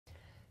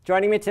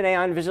Joining me today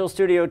on Visual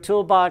Studio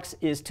Toolbox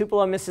is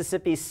Tupelo,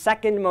 Mississippi's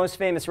second most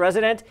famous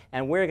resident,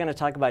 and we're going to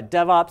talk about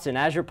DevOps and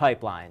Azure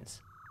Pipelines.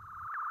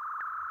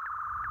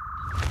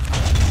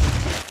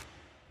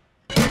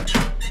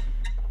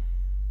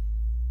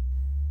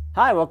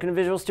 Hi, welcome to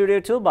Visual Studio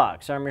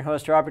Toolbox. I'm your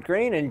host, Robert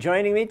Green, and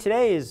joining me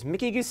today is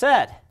Mickey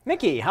Gousset.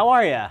 Mickey, how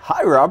are you?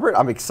 Hi, Robert.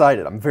 I'm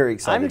excited. I'm very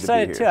excited I'm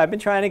excited to be here. too. I've been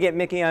trying to get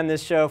Mickey on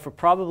this show for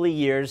probably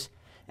years,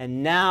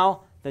 and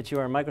now that you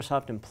are a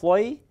Microsoft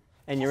employee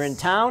and you're in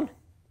town,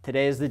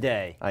 today is the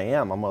day. I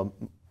am. I'm a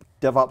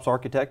DevOps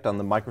architect on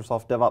the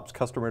Microsoft DevOps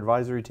Customer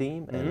Advisory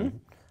team, and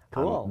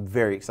Cool. I'm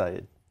very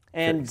excited.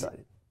 And very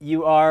excited.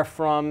 you are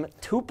from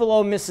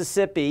Tupelo,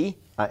 Mississippi.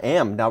 I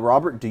am. Now,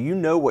 Robert, do you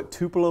know what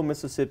Tupelo,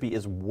 Mississippi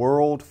is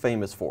world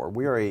famous for?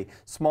 We are a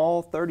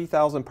small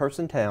 30,000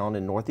 person town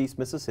in northeast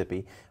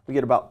Mississippi. We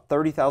get about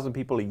 30,000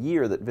 people a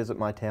year that visit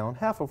my town,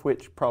 half of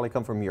which probably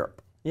come from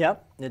Europe.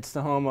 Yep, it's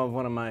the home of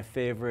one of my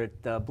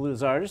favorite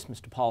blues artists,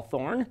 Mr. Paul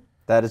Thorne.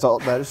 That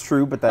is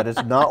true, but that is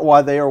not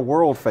why they are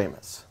world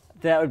famous.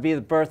 That would be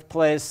the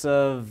birthplace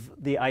of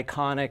the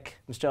iconic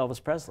Mr.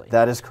 Elvis Presley.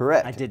 That is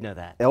correct. I did know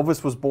that.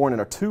 Elvis was born in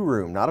a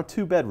two-room, not a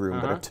two-bedroom,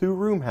 but a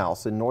two-room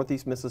house in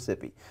northeast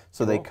Mississippi.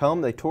 So they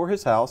come, they tour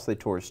his house, they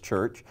tour his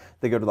church,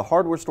 they go to the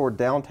hardware store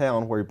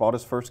downtown where he bought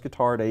his first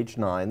guitar at age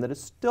 9, that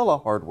is still a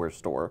hardware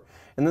store,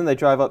 and then they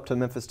drive up to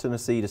Memphis,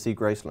 Tennessee to see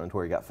Graceland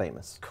where he got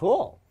famous.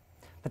 Cool.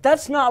 But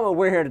that's not what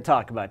we're here to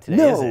talk about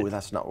today, is No, it?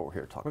 that's not what we're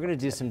here to talk about. We're going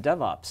to do some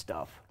DevOps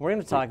stuff. We're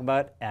going to talk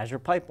about Azure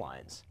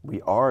Pipelines.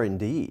 We are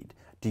indeed.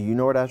 Do you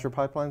know what Azure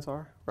Pipelines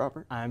are,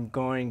 Robert? I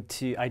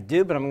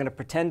do, but I'm going to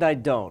pretend I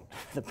don't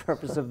for the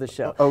purpose of the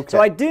show. Okay.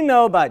 So I do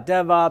know about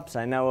DevOps.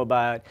 I know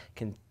about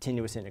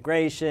continuous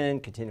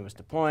integration, continuous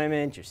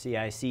deployment, your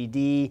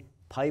CI/CD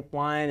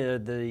pipeline. Are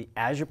the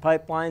Azure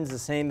Pipelines the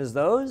same as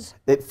those?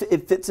 It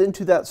fits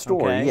into that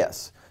story, Okay.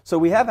 yes. So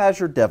we have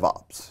Azure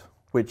DevOps,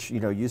 which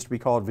used to be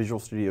called Visual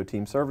Studio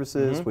Team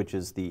Services, which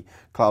is the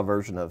cloud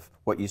version of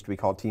what used to be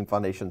called Team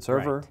Foundation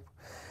Server. Right.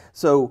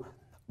 So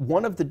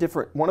one of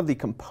the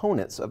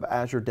components of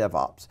Azure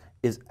DevOps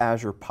is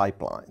Azure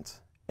Pipelines,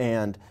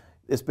 and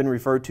it's been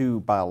referred to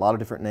by a lot of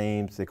different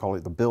names. They call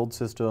it the build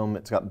system.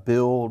 It's got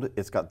build.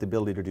 It's got the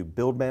ability to do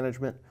build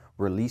management,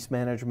 release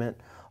management,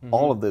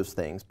 all of those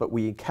things. But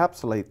we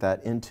encapsulate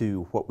that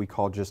into what we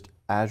call just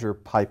Azure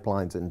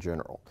Pipelines in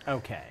general.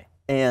 Okay.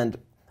 And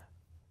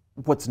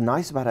what's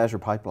nice about Azure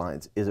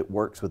Pipelines is it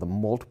works with a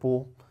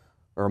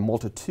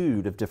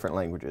multitude of different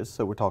languages.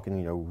 So we're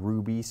talking,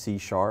 Ruby, C#,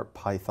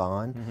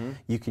 Python.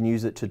 You can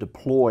use it to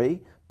deploy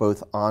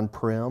both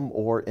on-prem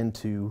or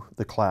into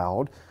the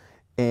cloud.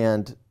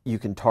 And you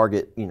can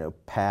target,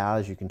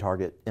 PaaS, you can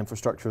target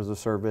infrastructure as a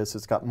service.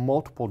 It's got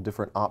multiple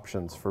different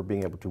options for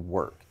being able to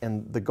work.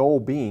 And the goal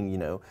being,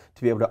 to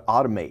be able to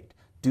automate,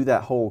 do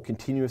that whole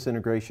continuous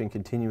integration,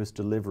 continuous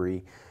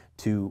delivery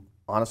to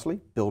honestly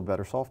build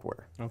better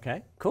software.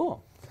 Okay,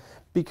 cool.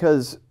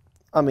 Because,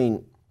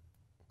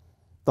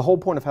 the whole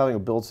point of having a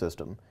build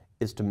system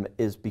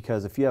is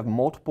because if you have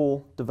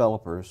multiple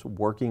developers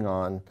working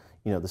on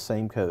the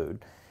same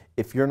code,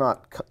 if you're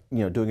not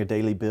doing a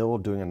daily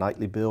build, doing a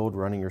nightly build,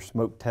 running your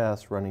smoke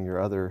tests, running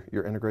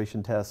your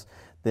integration tests,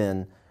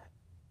 then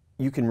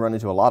you can run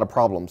into a lot of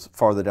problems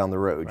farther down the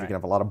road. Right. You can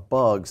have a lot of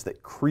bugs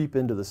that creep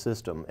into the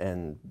system,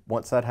 and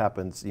once that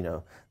happens,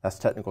 that's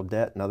technical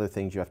debt and other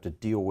things you have to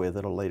deal with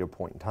at a later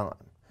point in time.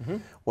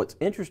 What's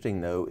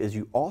interesting, though, is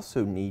you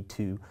also need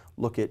to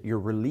look at your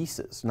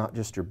releases, not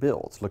just your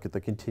builds. Look at the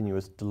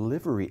continuous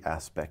delivery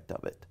aspect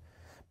of it.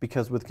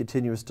 Because with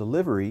continuous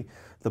delivery,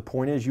 the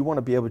point is you want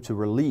to be able to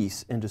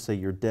release into, say,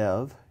 your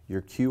dev,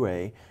 your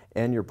QA,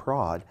 and your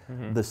prod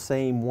the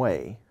same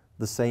way,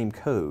 the same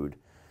code,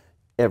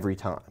 every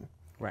time.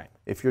 Right.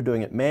 If you're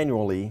doing it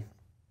manually,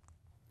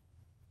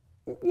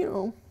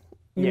 you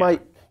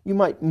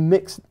might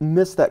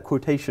miss that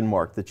quotation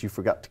mark that you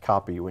forgot to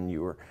copy when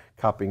you were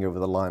copying over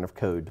the line of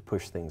code to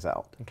push things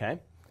out. Okay,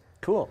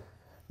 cool.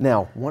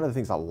 Now, one of the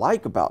things I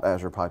like about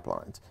Azure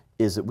Pipelines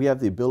is that we have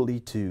the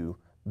ability to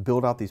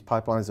build out these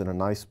pipelines in a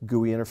nice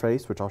GUI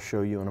interface, which I'll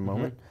show you in a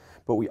moment,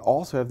 but we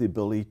also have the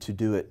ability to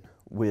do it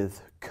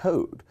with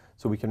code.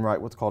 So we can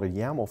write what's called a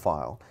YAML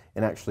file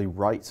and actually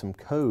write some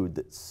code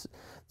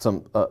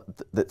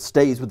that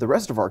stays with the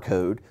rest of our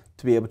code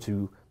to be able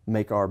to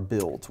make our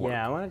builds work.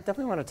 Yeah, I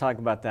definitely want to talk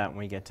about that when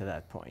we get to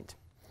that point.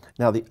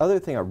 Now, the other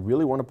thing I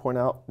really want to point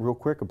out real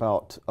quick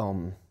about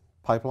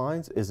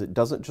pipelines is it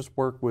doesn't just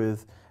work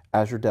with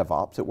Azure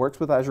DevOps. It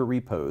works with Azure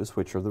repos,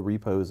 which are the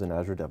repos in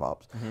Azure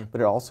DevOps, but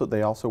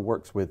they also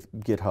works with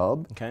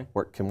GitHub. Okay.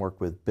 Can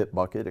work with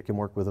Bitbucket. It can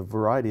work with a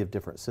variety of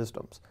different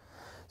systems.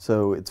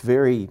 So it's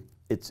very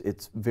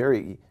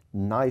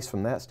nice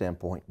from that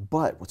standpoint.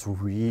 But what's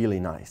really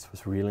nice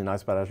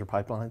about Azure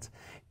Pipelines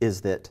is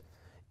that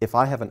if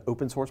I have an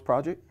open source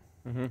project,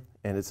 and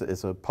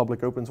it's a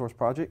public open source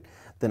project,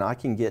 then I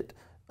can get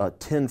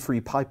 10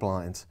 free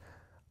pipelines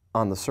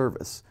on the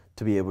service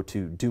to be able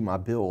to do my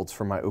builds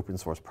for my open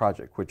source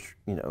project, which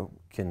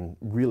can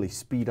really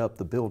speed up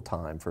the build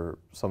time for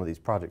some of these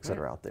projects that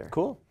are out there.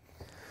 Cool.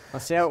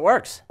 Let's see how it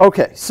works.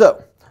 Okay,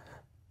 so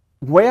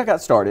the way I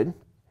got started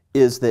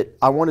is that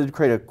I wanted to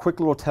create a quick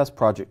little test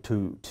project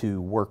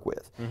to work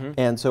with.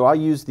 And so I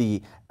used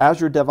the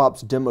Azure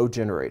DevOps demo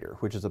generator,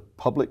 which is a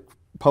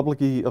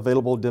publicly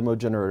available demo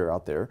generator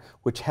out there,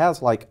 which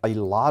has like a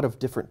lot of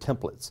different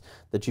templates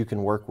that you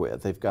can work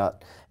with. They've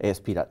got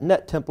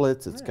ASP.NET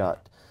templates, it's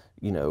got,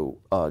 you know,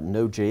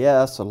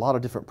 Node.js, a lot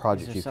of different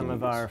projects you can use. Some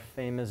of our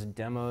famous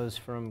demos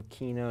from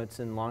keynotes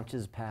and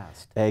launches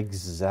past.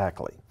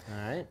 Exactly. All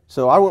right.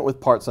 So I went with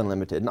Parts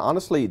Unlimited, and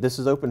honestly, this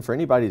is open for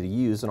anybody to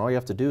use, and all you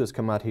have to do is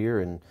come out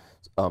here and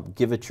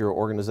give it your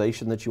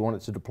organization that you want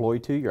it to deploy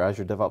to, your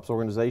Azure DevOps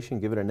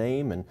organization, give it a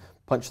name, and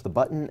punch the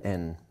button,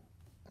 and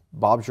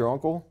Bob's your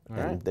uncle,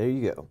 and there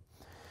you go.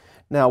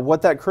 Now,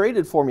 what that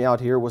created for me out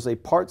here was a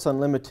Parts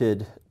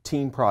Unlimited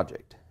team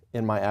project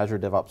in my Azure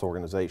DevOps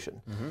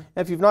organization. And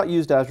if you've not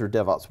used Azure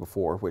DevOps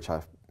before, which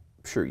I'm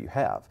sure you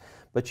have,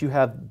 but you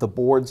have the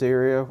boards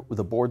area,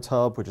 the boards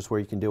hub, which is where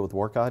you can deal with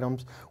work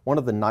items. One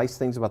of the nice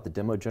things about the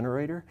demo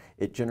generator,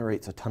 it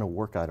generates a ton of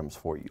work items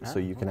for you. So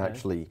you can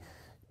actually,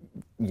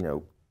 you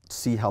know,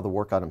 see how the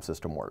work item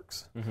system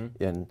works.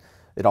 And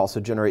it also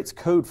generates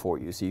code for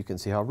you, so you can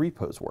see how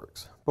repos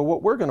works. But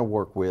what we're going to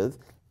work with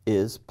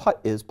is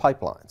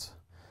pipelines.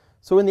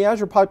 So in the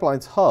Azure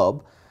Pipelines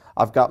hub,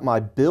 I've got my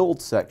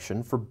build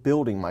section for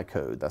building my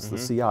code. That's the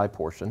CI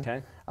portion.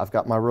 I've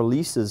got my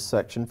releases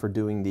section for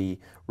doing the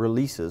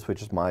releases,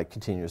 which is my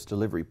continuous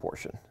delivery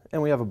portion.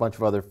 And we have a bunch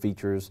of other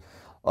features,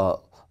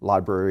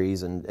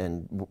 libraries,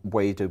 and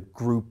way to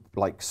group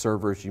like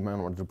servers you might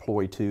want to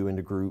deploy to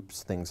into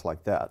groups, things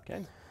like that.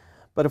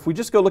 But if we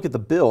just go look at the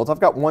builds, I've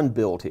got one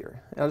build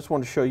here. And I just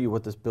want to show you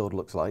what this build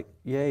looks like.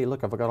 Yay,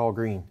 look, I've got all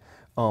green.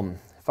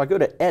 If I go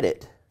to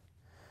edit,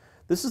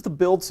 this is the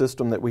build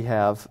system that we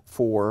have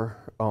for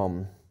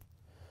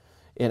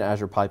in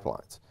Azure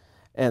Pipelines.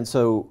 And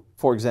so,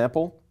 for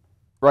example,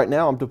 right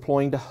now I'm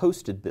deploying to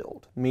hosted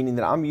build, meaning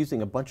that I'm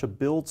using a bunch of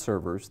build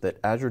servers that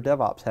Azure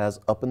DevOps has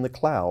up in the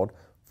cloud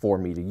for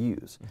me to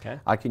use.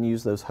 I can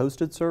use those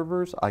hosted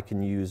servers, I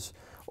can use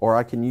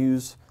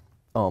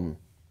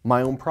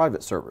my own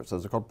private servers.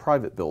 Those are called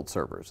private build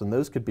servers, and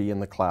those could be in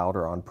the cloud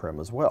or on-prem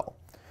as well.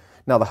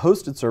 Now the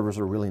hosted servers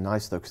are really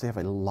nice though, because they have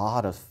a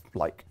lot of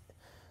like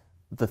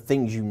the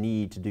things you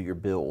need to do your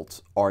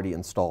builds already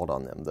installed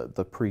on them,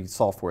 the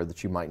pre-software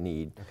that you might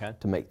need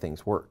to make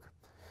things work.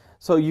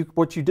 So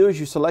what you do is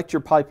you select your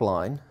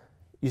pipeline,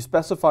 you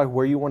specify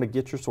where you want to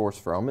get your source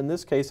from. In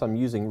this case, I'm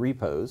using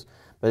repos,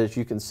 but as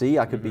you can see,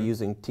 I could be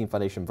using Team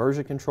Foundation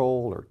version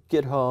control or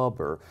GitHub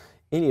or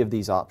any of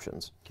these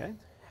options.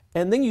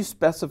 And then you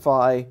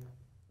specify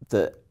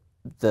the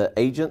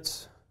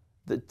agents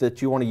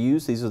that you want to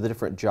use. These are the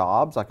different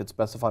jobs. I could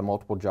specify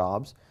multiple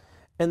jobs.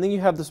 And then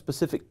you have the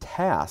specific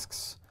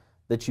tasks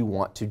that you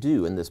want to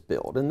do in this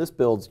build. And this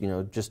build's, you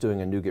know, just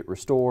doing a NuGet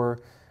restore,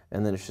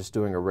 and then it's just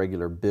doing a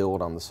regular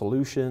build on the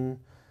solution,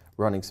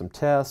 running some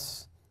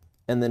tests,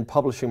 and then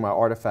publishing my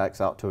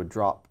artifacts out to a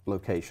drop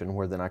location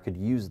where then I could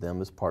use them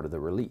as part of the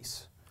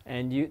release.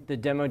 And the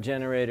demo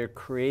generator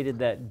created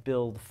that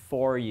build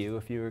for you.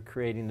 If you were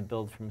creating the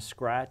build from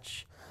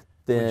scratch,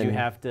 would you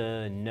have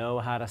to know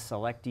how to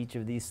select each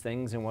of these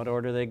things and what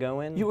order they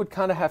go in? You would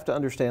kind of have to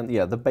understand,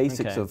 the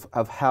basics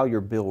of how your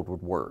build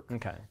would work.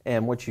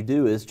 And what you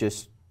do is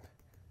just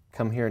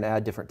come here and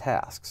add different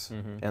tasks.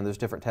 And there's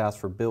different tasks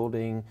for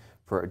building,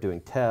 for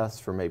doing tests,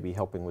 for maybe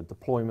helping with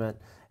deployment.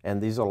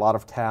 And these are a lot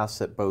of tasks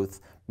that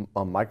both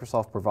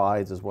Microsoft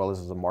provides as well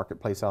as a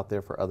marketplace out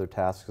there for other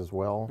tasks as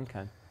well.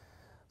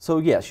 So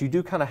yes, you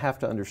do kind of have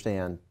to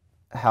understand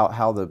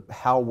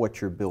how what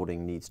you're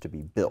building needs to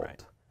be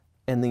built.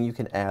 And then you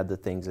can add the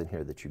things in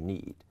here that you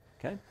need.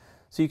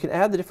 So you can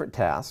add the different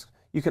tasks.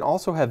 You can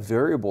also have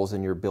variables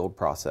in your build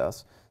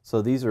process.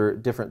 So these are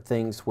different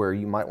things where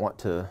you might want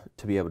to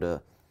be able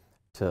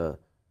to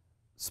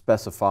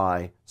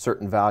specify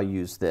certain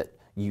values that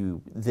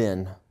you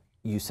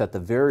set the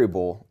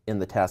variable in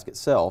the task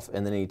itself,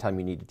 and then anytime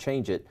you need to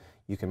change it,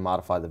 you can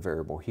modify the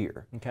variable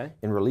here.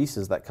 In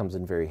releases, that comes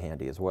in very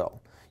handy as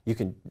well. You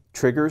can,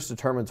 triggers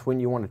determines when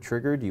you want to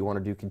trigger. Do you want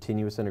to do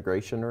continuous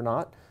integration or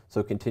not?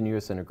 So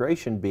continuous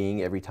integration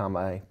being every time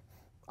I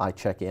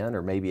check in,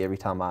 or maybe every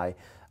time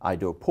I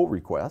do a pull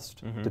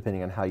request,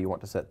 depending on how you want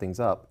to set things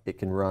up, it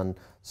can run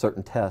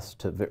certain tests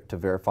to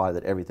verify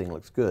that everything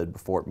looks good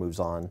before it moves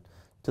on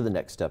to the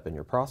next step in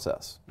your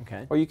process.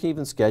 Or you can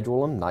even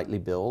schedule them, nightly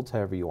builds,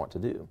 however you want to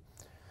do.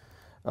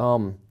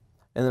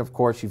 And then of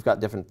course you've got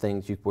different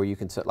things where you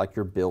can set like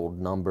your build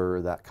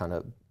number, that kind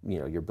of,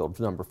 your build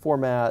number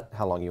format,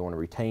 how long you want to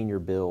retain your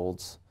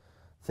builds,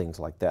 things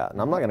like that.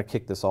 And I'm not going to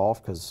kick this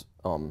off because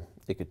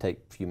it could take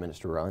a few minutes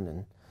to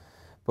run.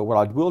 But what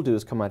I will do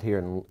is come out here,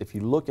 and if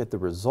you look at the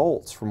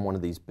results from one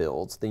of these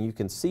builds, then you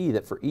can see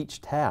that for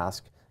each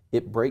task,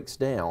 it breaks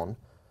down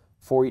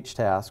for each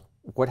task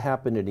what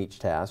happened in each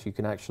task. You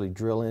can actually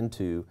drill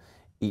into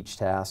each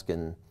task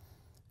and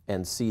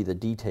see the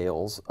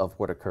details of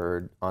what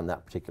occurred on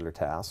that particular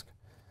task.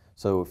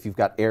 So if you've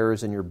got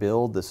errors in your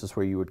build, this is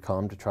where you would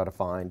come to try to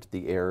find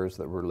the errors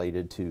that were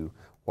related to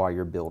why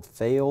your build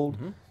failed.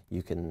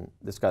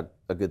 It's got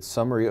a good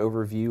summary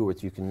overview,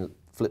 which you can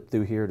flip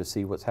through here to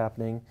see what's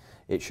happening.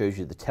 It shows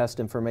you the test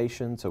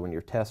information, so when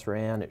your test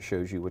ran, it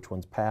shows you which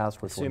ones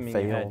passed, which one failed.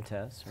 Assuming you had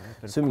tests, right?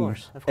 But Assuming of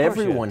course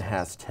everyone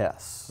has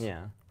tests.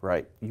 Yeah.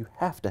 Right, you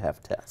have to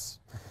have tests.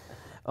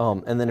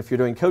 And then if you're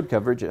doing code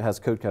coverage, it has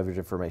code coverage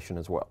information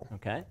as well.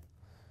 Okay.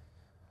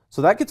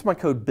 So that gets my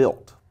code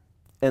built.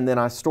 And then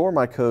I store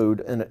my code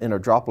in a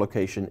drop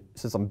location.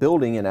 Since I'm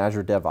building in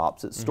Azure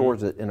DevOps, it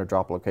stores it in a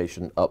drop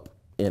location up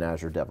in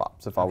Azure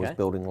DevOps. If I was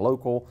building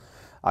local,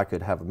 I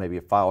could have maybe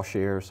a file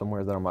share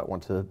somewhere that I might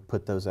want to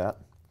put those at.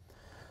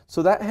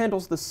 So that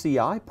handles the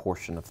CI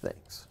portion of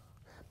things.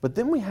 But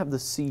then we have the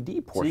CD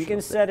portion. So you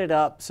can set it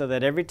up so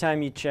that every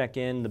time you check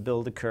in, the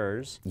build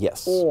occurs.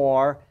 Yes.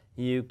 Or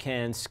you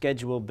can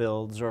schedule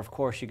builds, or of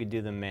course you could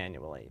do them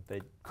manually.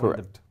 But one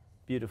of the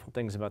beautiful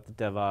things about the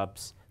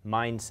DevOps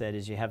mindset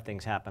is you have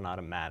things happen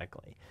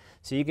automatically.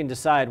 So you can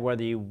decide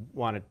whether you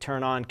want to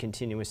turn on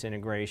continuous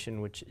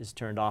integration, which is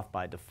turned off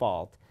by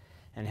default,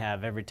 and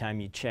have every time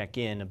you check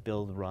in a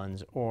build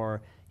runs,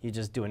 or you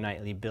just do a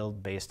nightly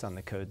build based on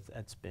the code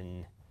that's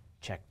been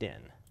checked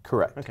in.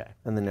 Correct. Okay.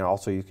 And then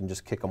also you can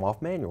just kick them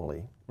off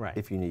manually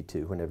if you need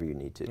to, whenever you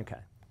need to. Okay.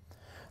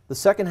 The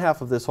second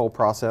half of this whole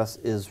process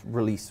is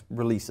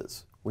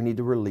releases. We need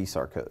to release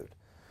our code.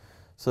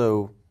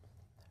 So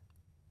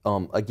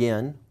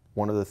again,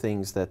 one of the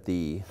things that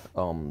the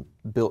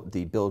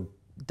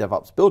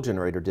DevOps build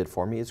generator did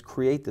for me is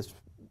create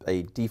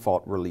a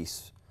default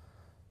release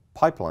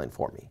pipeline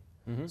for me.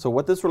 So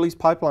what this release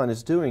pipeline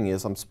is doing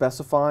is I'm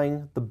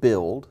specifying the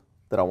build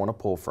that I want to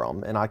pull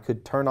from, and I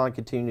could turn on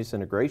continuous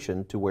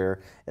integration to where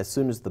as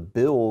soon as the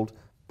build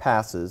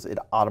passes, it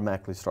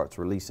automatically starts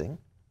releasing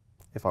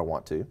if I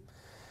want to.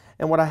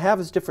 And what I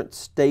have is different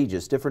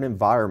stages, different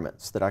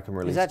environments that I can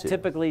release to. Is that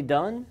typically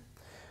done?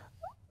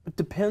 It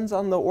depends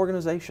on the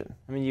organization.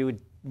 I mean,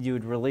 you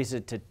would release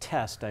it to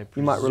test, I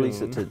presume. You might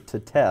release it to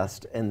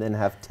test and then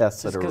have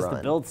tests that are run. Just because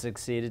the build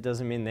succeeded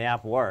doesn't mean the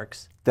app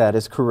works. That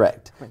is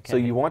correct. Okay. So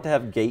you want to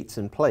have gates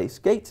in place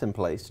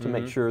to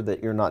make sure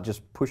that you're not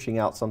just pushing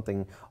out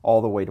something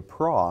all the way to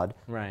prod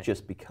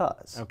just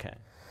because. Okay.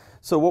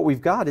 So what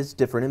we've got is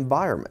different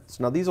environments.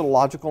 Now these are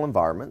logical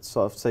environments.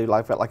 So if say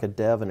I've got like a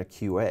dev and a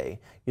QA,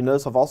 you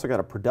notice I've also got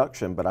a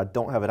production, but I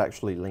don't have it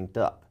actually linked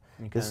up.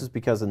 Okay. This is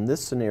because in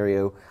this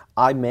scenario,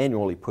 I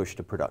manually push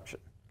to production.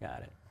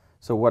 Got it.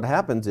 So what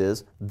happens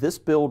is this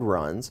build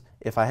runs.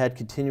 If I had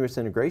continuous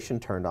integration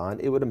turned on,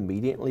 it would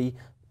immediately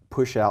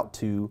push out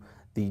to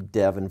the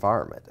dev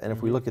environment. And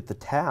if we look at the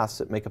tasks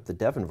that make up the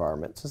dev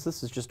environment, since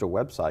this is just a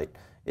website,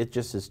 it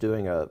just is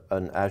doing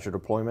an Azure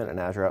deployment, an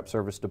Azure App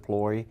Service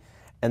deploy,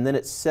 and then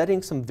it's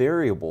setting some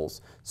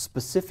variables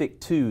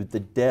specific to the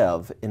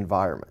dev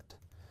environment.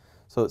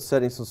 So it's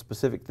setting some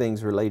specific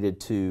things related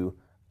to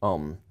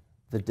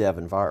the dev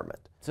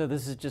environment. So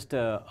this is just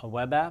a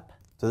web app?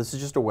 So this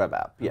is just a web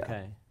app, yeah.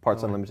 Okay.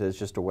 Parts Unlimited is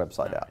just a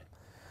website app.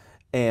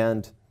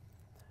 And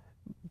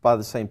by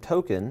the same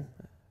token,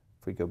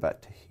 if we go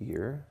back to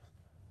here,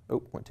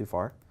 oh, went too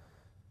far.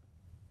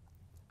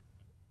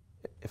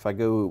 If I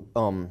go,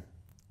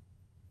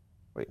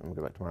 wait, let me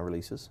go back to my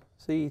releases.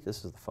 See,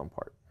 this is the fun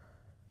part.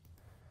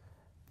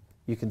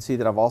 You can see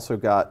that I've also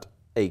got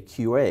a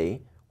QA,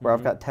 where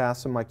I've got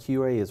tasks in my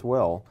QA as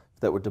well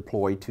that would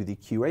deploy to the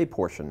QA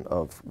portion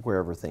of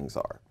wherever things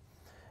are.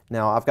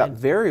 Now I've got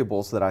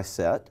variables that I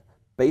set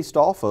based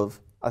off of,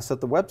 I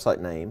set the website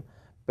name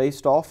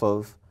based off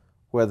of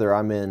whether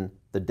I'm in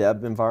the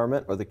dev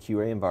environment or the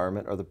QA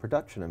environment or the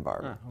production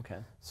environment. Okay.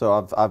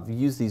 So I've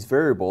used these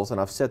variables and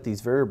I've set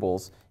these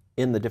variables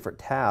in the different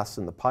tasks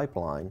in the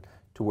pipeline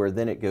to where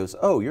then it goes,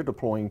 oh, you're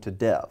deploying to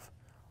dev.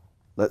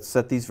 Let's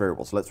set these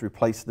variables. Let's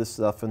replace this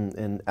stuff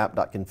in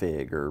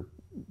app.config or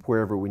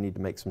wherever we need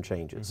to make some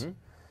changes.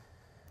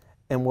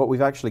 And what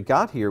we've actually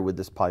got here with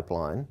this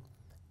pipeline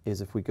is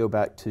if we go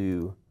back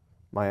to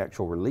my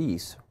actual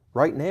release,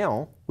 right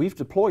now we've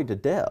deployed to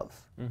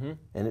dev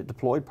and it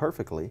deployed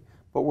perfectly,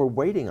 but we're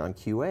waiting on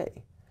QA.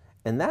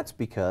 And that's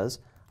because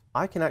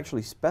I can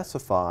actually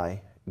specify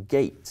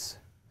gates.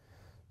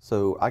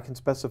 So I can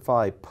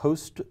specify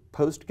post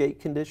gate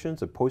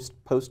conditions or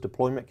post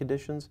deployment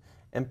conditions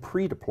and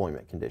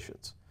pre-deployment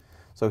conditions.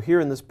 So here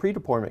in this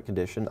pre-deployment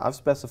condition, I've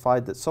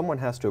specified that someone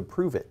has to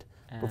approve it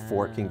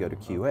before it can go to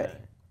QA. Okay.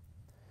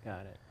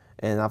 Got it.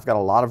 And I've got a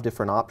lot of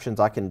different options.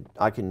 I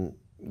can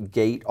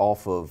gate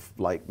off of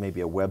like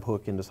maybe a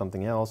webhook into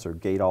something else, or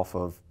gate off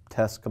of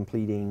test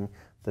completing.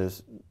 You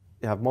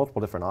have multiple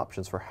different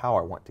options for how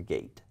I want to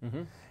gate.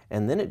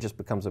 And then it just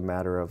becomes a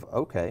matter of,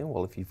 okay,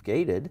 well if you've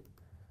gated,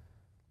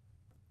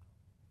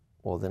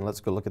 well then let's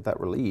go look at that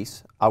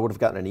release. I would have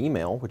gotten an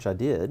email, which I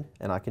did,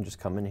 and I can just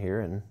come in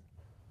here and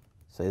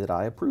say that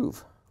I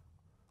approve.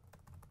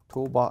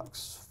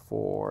 Toolbox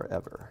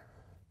forever.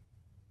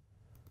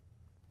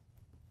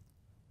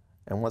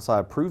 And once I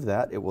approve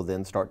that, it will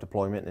then start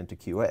deployment into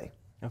QA.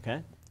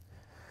 Okay.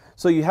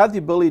 So you have the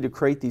ability to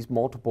create these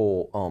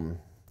multiple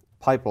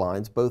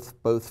pipelines, both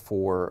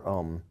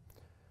for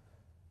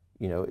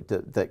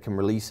that can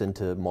release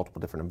into multiple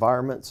different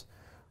environments.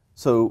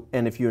 So,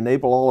 and if you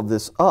enable all of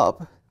this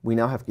up, we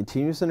now have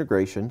continuous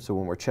integration. So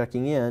when we're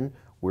checking in,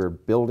 we're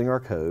building our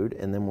code,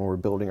 and then when we're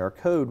building our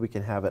code, we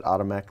can have it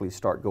automatically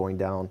start going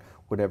down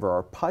whatever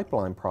our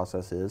pipeline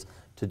process is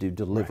to do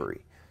delivery.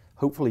 Right.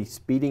 Hopefully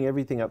speeding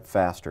everything up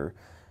faster,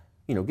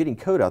 you know, getting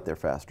code out there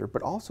faster,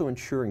 but also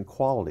ensuring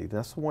quality.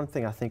 That's the one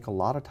thing I think a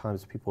lot of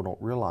times people don't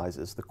realize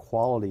is the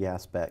quality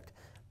aspect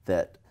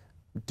that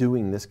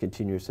doing this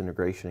continuous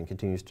integration and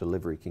continuous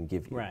delivery can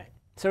give you. Right.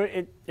 So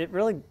it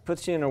really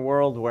puts you in a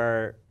world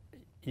where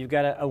you've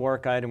got a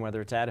work item,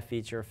 whether it's add a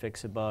feature or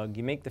fix a bug.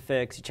 You make the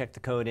fix, you check the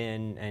code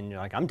in, and you're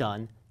like, I'm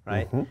done,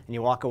 right? And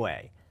you walk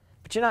away.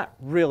 But you're not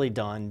really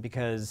done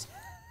because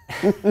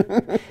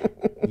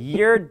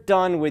you're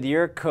done with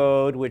your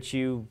code, which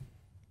you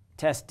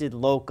tested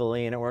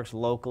locally, and it works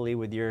locally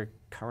with your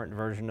current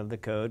version of the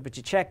code. But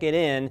you check it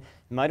in, it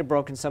might have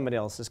broken somebody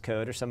else's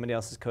code, or somebody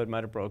else's code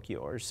might have broke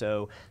yours.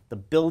 So the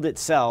build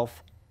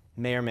itself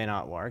may or may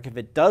not work. If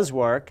it does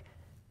work,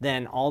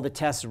 then all the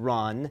tests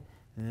run,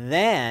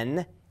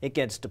 then it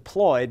gets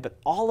deployed, but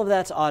all of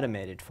that's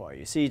automated for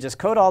you. So you just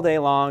code all day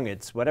long,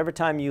 it's whatever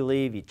time you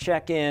leave, you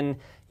check in,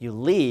 you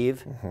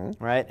leave,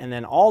 right? And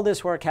then all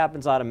this work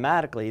happens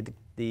automatically.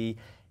 The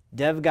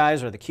dev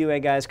guys or the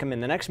QA guys come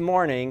in the next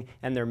morning,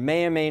 and there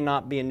may or may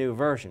not be a new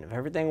version. If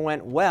everything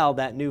went well,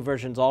 that new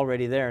version's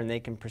already there, and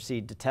they can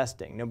proceed to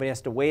testing. Nobody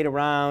has to wait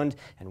around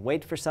and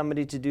wait for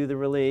somebody to do the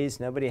release.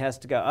 Nobody has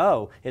to go,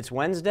 oh, it's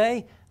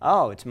Wednesday?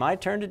 Oh, it's my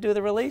turn to do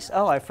the release?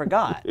 Oh, I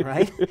forgot,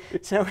 right?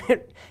 So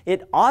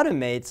it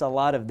automates a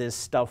lot of this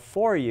stuff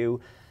for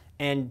you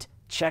and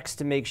checks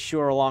to make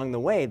sure along the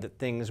way that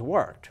things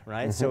worked,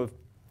 right? So if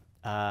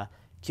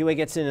QA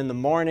gets in the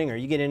morning, or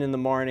you get in the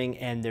morning,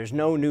 and there's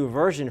no new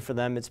version for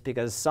them, it's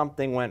because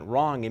something went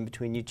wrong in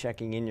between you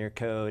checking in your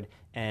code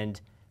and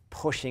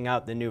pushing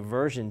out the new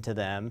version to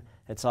them.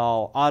 It's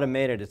all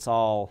automated, it's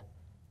all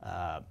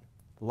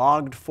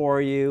logged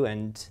for you,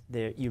 and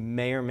you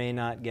may or may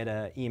not get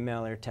an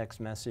email or text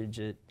message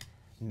at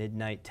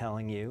midnight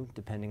telling you,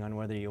 depending on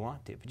whether you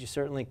want to, but you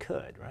certainly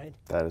could, right?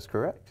 That is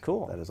correct.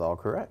 Cool. That is all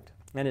correct.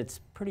 And it's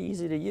pretty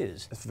easy to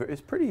use.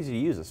 It's pretty easy to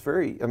use. It's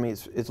very, I mean,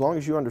 as long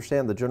as you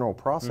understand the general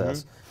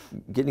process,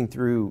 getting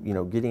through, you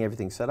know, getting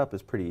everything set up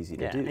is pretty easy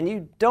to do. And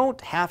you don't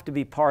have to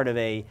be part of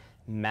a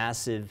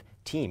massive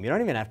team. You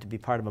don't even have to be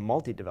part of a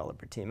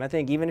multi-developer team. I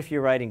think even if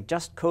you're writing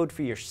just code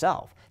for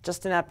yourself,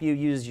 just an app you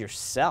use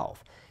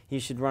yourself, you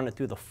should run it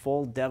through the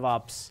full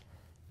DevOps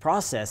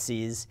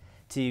processes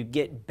to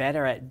get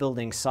better at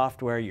building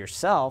software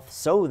yourself,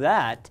 so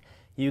that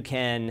you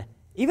can,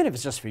 even if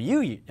it's just for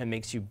you, it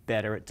makes you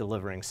better at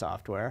delivering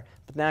software.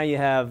 But now you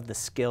have the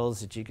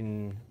skills that you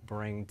can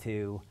bring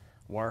to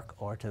work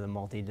or to the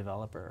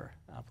multi-developer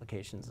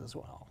applications as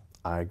well.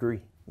 I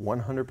agree,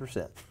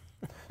 100%.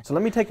 So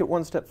let me take it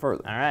one step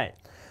further. All right.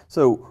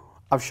 So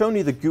I've shown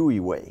you the GUI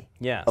way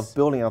Yes. of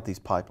building out these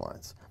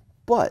pipelines.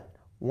 But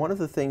one of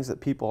the things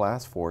that people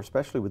ask for,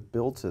 especially with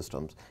build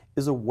systems,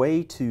 is a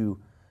way to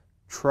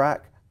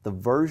track the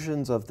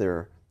versions of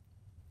their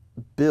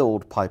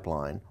build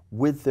pipeline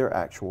with their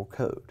actual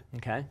code.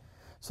 Okay.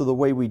 So the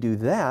way we do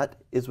that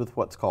is with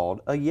what's called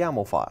a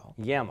YAML file.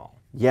 YAML.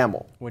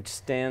 YAML. Which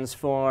stands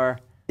for?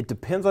 It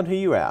depends on who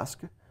you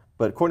ask,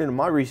 but according to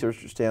my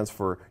research, it stands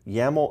for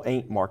YAML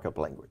ain't markup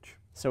language.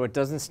 So it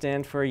doesn't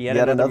stand for yet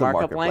another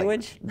markup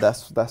language?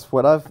 That's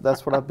what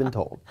I've been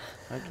told.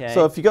 Okay.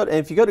 So if you go to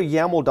YAML.org. If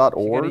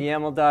you go to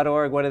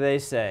YAML.org, what do they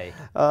say?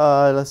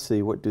 Let's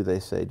see, what do they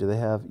say? Do they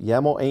have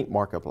YAML ain't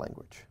markup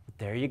language?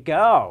 There you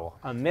go.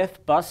 A myth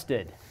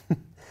busted.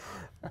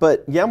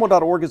 But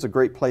YAML.org is a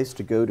great place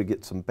to go to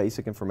get some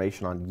basic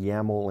information on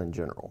YAML in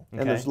general.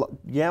 Okay. And there's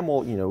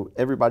YAML, you know,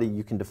 everybody,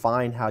 you can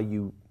define how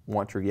you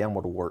want your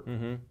YAML to work.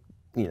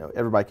 You know,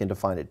 everybody can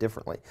define it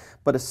differently.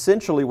 But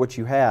essentially what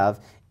you have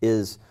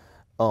is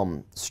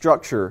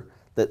structure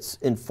that's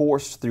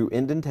enforced through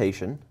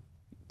indentation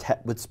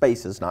with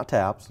spaces, not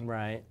tabs.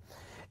 Right.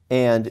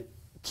 And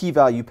key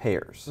value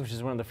pairs. Which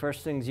is one of the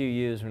first things you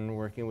use when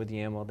working with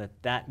YAML,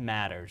 that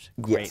matters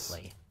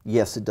greatly.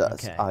 Yes, it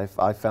does. Okay.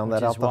 I found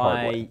that out the hard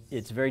way. Which is why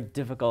it's very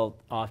difficult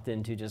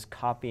often to just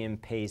copy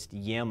and paste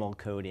YAML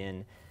code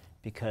in,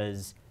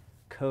 because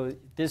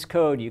this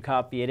code, you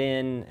copy it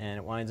in and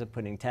it winds up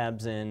putting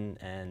tabs in,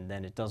 and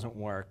then it doesn't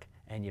work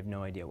and you have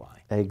no idea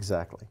why.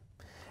 Exactly.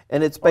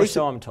 And it's Or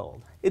so I'm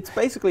told. It's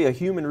basically a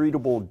human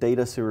readable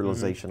data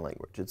serialization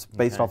language. It's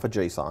based off of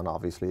JSON,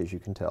 obviously, as you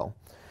can tell.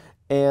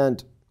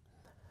 And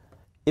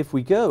if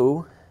we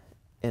go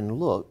and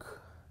look,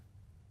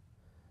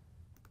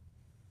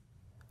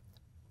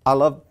 I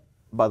love,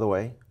 by the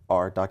way,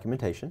 our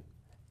documentation.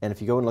 And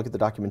if you go and look at the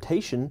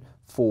documentation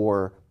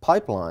for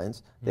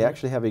pipelines, they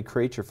actually have a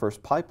create your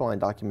first pipeline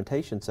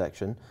documentation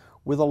section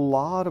with a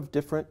lot of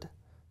different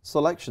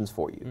selections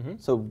for you.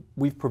 So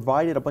we've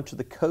provided a bunch of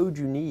the code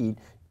you need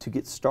to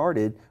get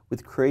started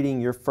with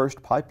creating your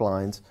first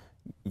pipelines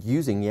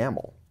using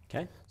YAML.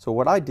 Okay. So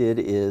what I did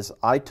is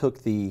I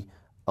took the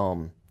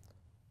pipelines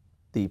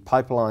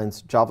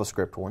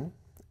JavaScript one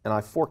and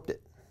I forked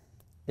it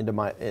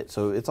into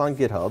so it's on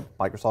GitHub,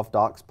 Microsoft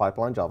Docs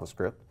Pipeline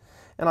JavaScript,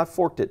 and I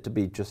forked it to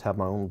be just have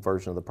my own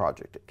version of the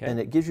project. Okay. And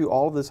it gives you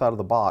all of this out of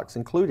the box,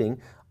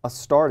 including a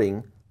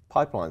starting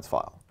pipelines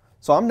file.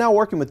 So I'm now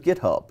working with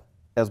GitHub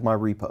as my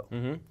repo.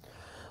 Mm-hmm.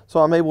 So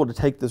I'm able to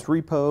take this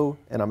repo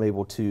and I'm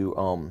able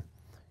to,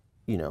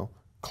 you know,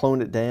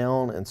 clone it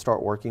down and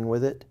start working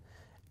with it.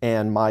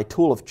 And my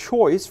tool of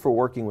choice for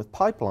working with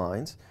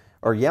pipelines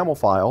or YAML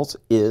files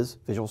is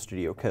Visual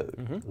Studio Code.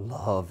 Mm-hmm.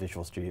 Love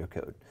Visual Studio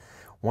Code.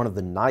 One of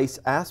the nice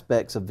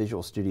aspects of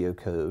Visual Studio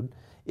Code,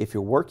 if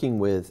you're working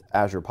with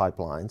Azure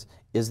Pipelines,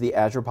 is the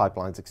Azure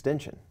Pipelines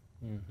extension.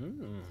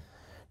 Mm-hmm.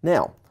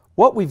 Now,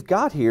 what we've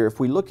got here, if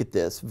we look at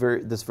this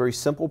very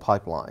simple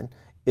pipeline,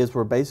 is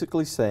we're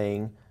basically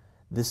saying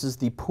this is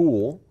the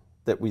pool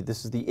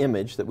this is the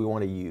image that we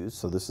want to use.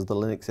 So this is the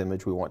Linux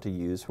image we want to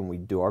use when we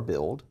do our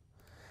build.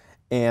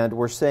 And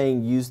we're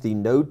saying use the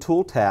node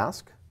tool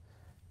task.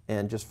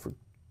 And just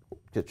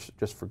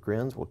for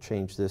grins, we'll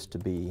change this to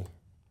be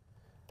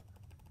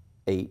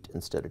 8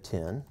 instead of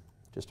 10,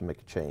 just to make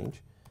a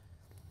change.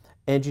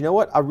 And you know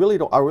what? I really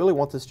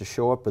want this to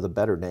show up with a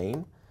better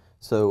name.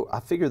 So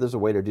I figure there's a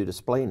way to do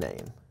display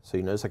name. So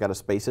you notice I got to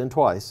space in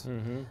twice.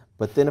 Mm-hmm.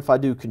 But then if I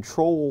do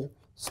control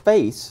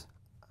space,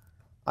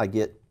 I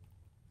get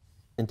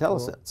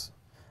IntelliSense. Cool.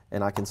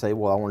 And I can say,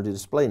 well, I want to do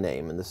display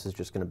name, and this is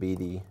just going to be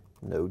the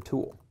node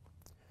tool.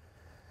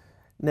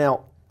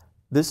 Now,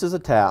 this is a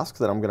task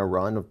that I'm going to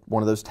run.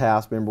 One of those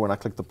tasks, remember when I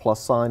clicked the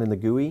plus sign in the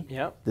GUI?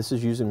 Yep. This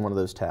is using one of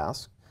those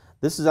tasks.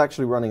 This is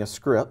actually running a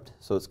script,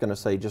 so it's going to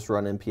say just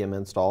run npm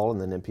install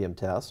and then npm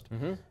test.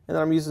 Mm-hmm. And then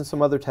I'm using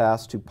some other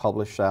tasks to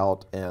publish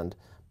out and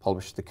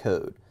publish the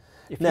code.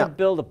 If you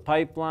build a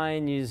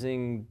pipeline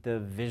using the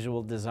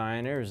Visual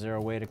Designer, is there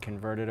a way to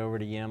convert it over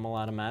to YAML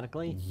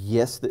automatically?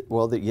 Yes,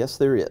 yes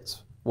there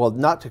is. Well,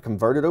 not to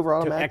convert it over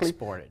automatically, to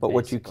export it, but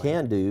what you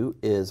can do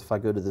is if I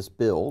go to this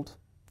build,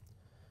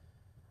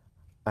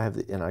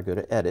 and I go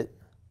to edit,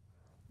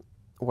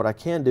 what I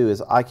can do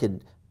is I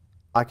can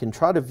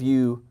try to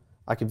view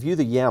the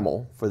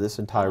YAML for this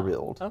entire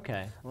build.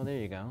 Okay, well there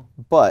you go.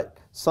 But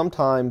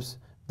sometimes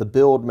the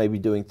build may be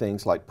doing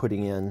things like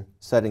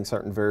setting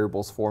certain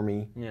variables for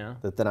me,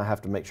 that then I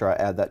have to make sure I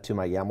add that to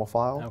my YAML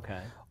file. Okay.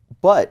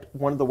 But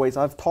one of the ways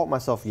I've taught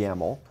myself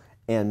YAML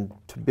and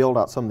to build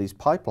out some of these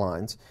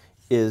pipelines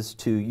is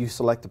you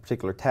select the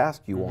particular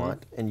task you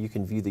want, and you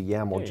can view the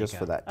YAML just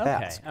for that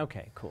task.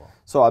 Okay, cool.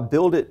 So I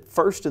build it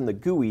first in the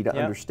GUI to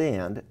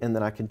understand, and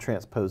then I can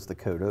transpose the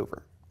code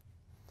over.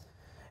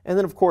 And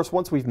then, of course,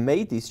 once we've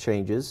made these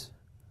changes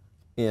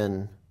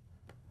in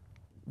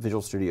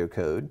Visual Studio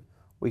Code,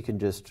 we can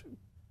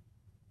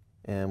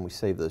and we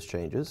save those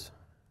changes.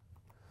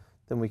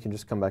 Then we can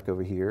just come back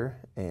over here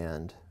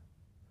and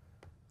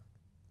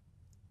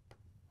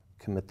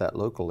commit that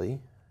locally.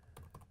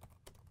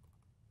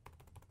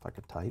 If I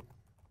could type.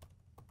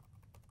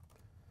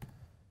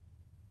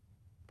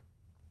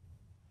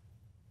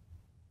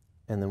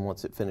 And then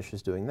once it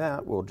finishes doing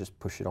that, we'll just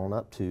push it on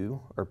up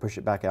to, or push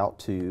it back out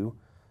to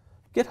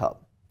GitHub.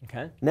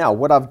 Okay. Now,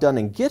 what I've done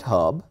in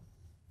GitHub,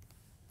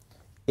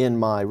 in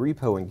my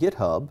repo in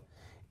GitHub,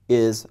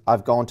 is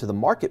I've gone to the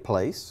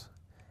marketplace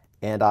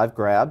and I've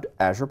grabbed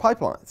Azure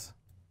Pipelines.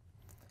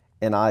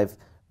 And I've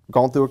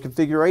gone through a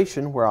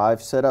configuration where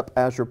I've set up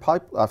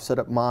I've set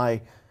up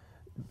my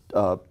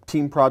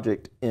team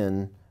project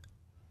in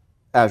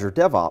Azure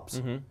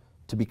DevOps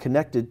to be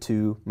connected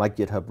to my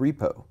GitHub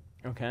repo.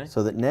 Okay.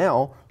 So that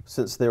now,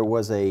 since there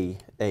was a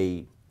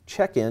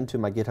check-in to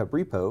my GitHub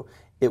repo,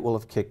 it will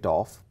have kicked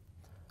off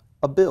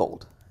a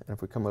build. And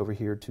if we come over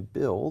here to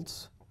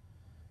builds,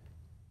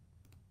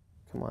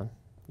 come on,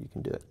 you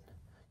can do it.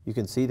 You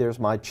can see there's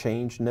my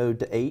change node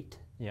to 8.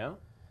 Yeah.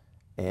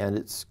 And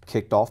it's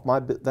kicked off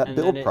that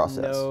build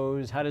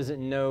process. How does it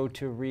know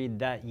to read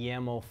that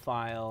YAML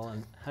file,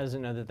 and how does it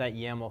know that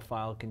YAML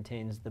file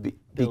contains the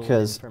build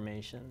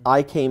information?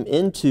 I came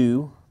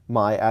into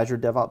my Azure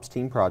DevOps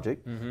team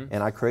project,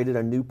 and I created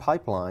a new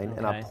pipeline,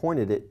 and I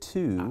pointed it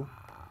to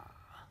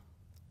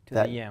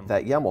that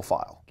YAML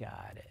file.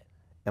 Got it.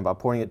 And by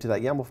pointing it to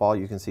that YAML file,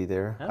 you can see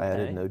there I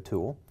added node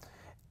tool.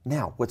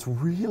 Now, what's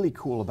really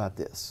cool about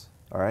this,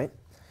 all right,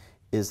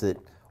 is that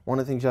one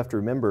of the things you have to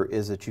remember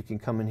is that you can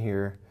come in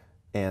here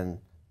and,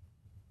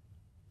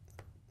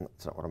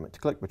 that's not what I meant to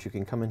click, but you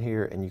can come in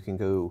here and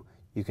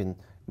you can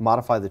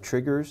modify the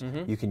triggers,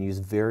 you can use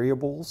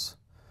variables.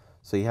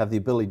 So you have the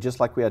ability,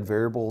 just like we had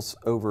variables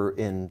over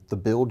in the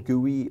build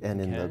GUI and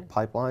in the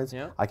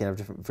pipelines, I can have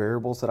different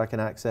variables that I can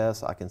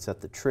access. I can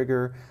set the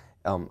trigger.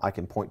 I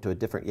can point to a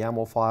different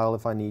YAML file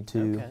if I need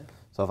to. Okay.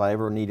 So if I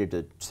ever needed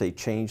to, say,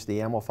 change the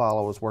YAML file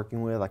I was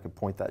working with, I could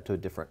point that to a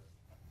different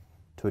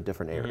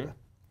area.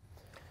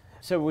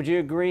 So would you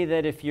agree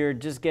that if you're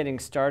just getting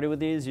started with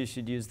these, you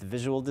should use the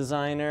Visual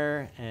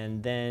Designer,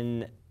 and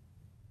then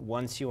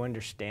once you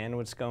understand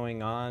what's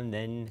going on,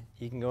 then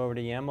you can go over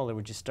to YAML, or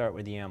would you start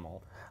with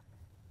YAML?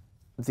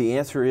 The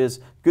answer is,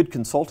 good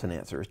consultant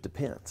answer, it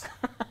depends.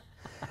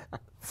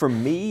 For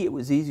me, it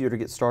was easier to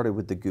get started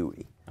with the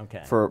GUI.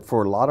 Okay.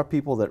 For a lot of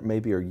people that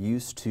maybe are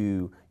used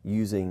to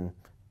using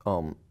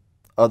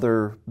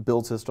other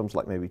build systems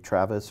like maybe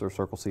Travis or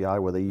Circle CI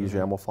where they use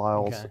YAML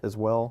files as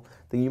well,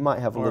 then you might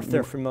have or if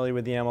they're familiar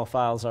with the YAML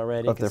files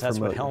already, because that's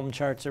what Helm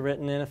charts are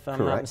written in, if I'm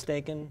not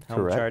mistaken.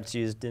 Helm charts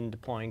used in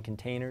deploying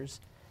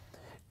containers.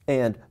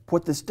 And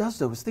what this does,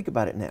 though, is think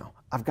about it now.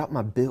 I've got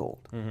my build,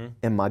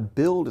 and my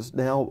build is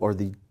now, or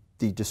the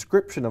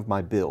description of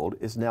my build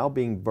is now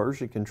being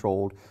version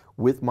controlled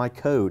with my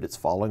code. It's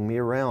following me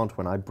around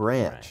when I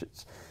branch.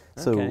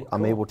 So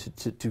I'm able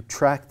to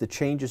track the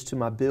changes to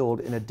my build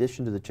in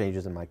addition to the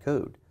changes in my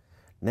code.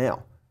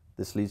 Now,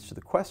 this leads to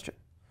the question,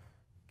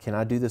 can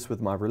I do this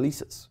with my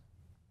releases?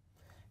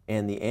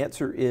 And the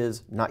answer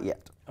is not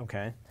yet.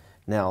 Okay.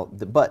 Now,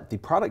 but the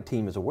product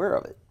team is aware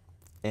of it,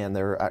 and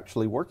they're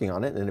actually working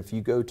on it. And if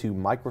you go to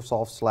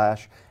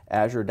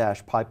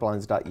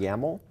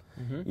Microsoft/Azure-pipelines.yaml,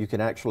 you can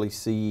actually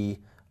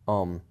see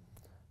the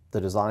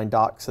design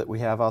docs that we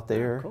have out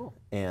there,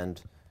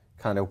 and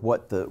kind of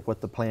what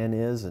the plan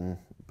is.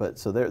 But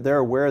so they're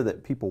aware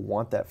that people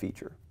want that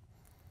feature.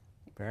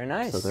 Very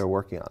nice. So they're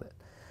working on it.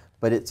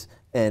 But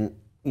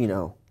you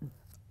know,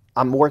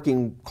 I'm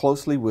working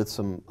closely with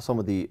some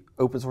of the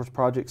open source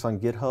projects on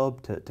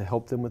GitHub to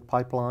help them with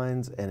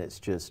pipelines, and it's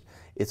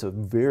a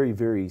very,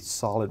 very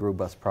solid,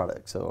 robust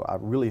product. So I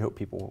really hope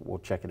people will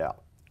check it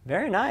out.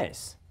 Very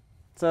nice.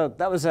 So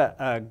that was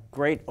a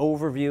great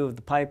overview of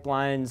the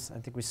pipelines. I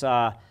think we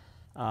saw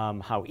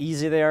how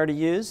easy they are to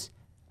use.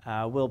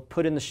 We'll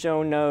put in the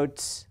show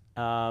notes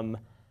a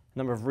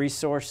number of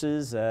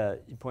resources.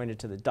 You pointed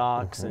to the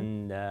docs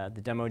and the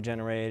demo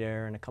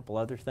generator and a couple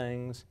other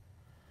things.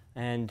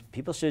 And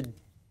people should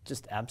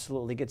just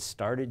absolutely get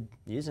started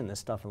using this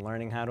stuff and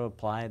learning how to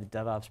apply the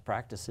DevOps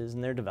practices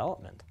in their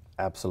development.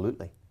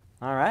 Absolutely.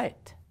 All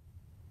right.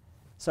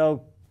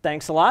 So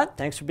thanks a lot.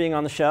 Thanks for being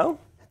on the show.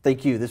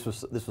 Thank you. This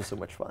was so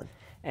much fun.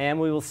 And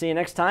we will see you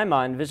next time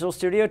on Visual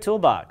Studio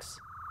Toolbox.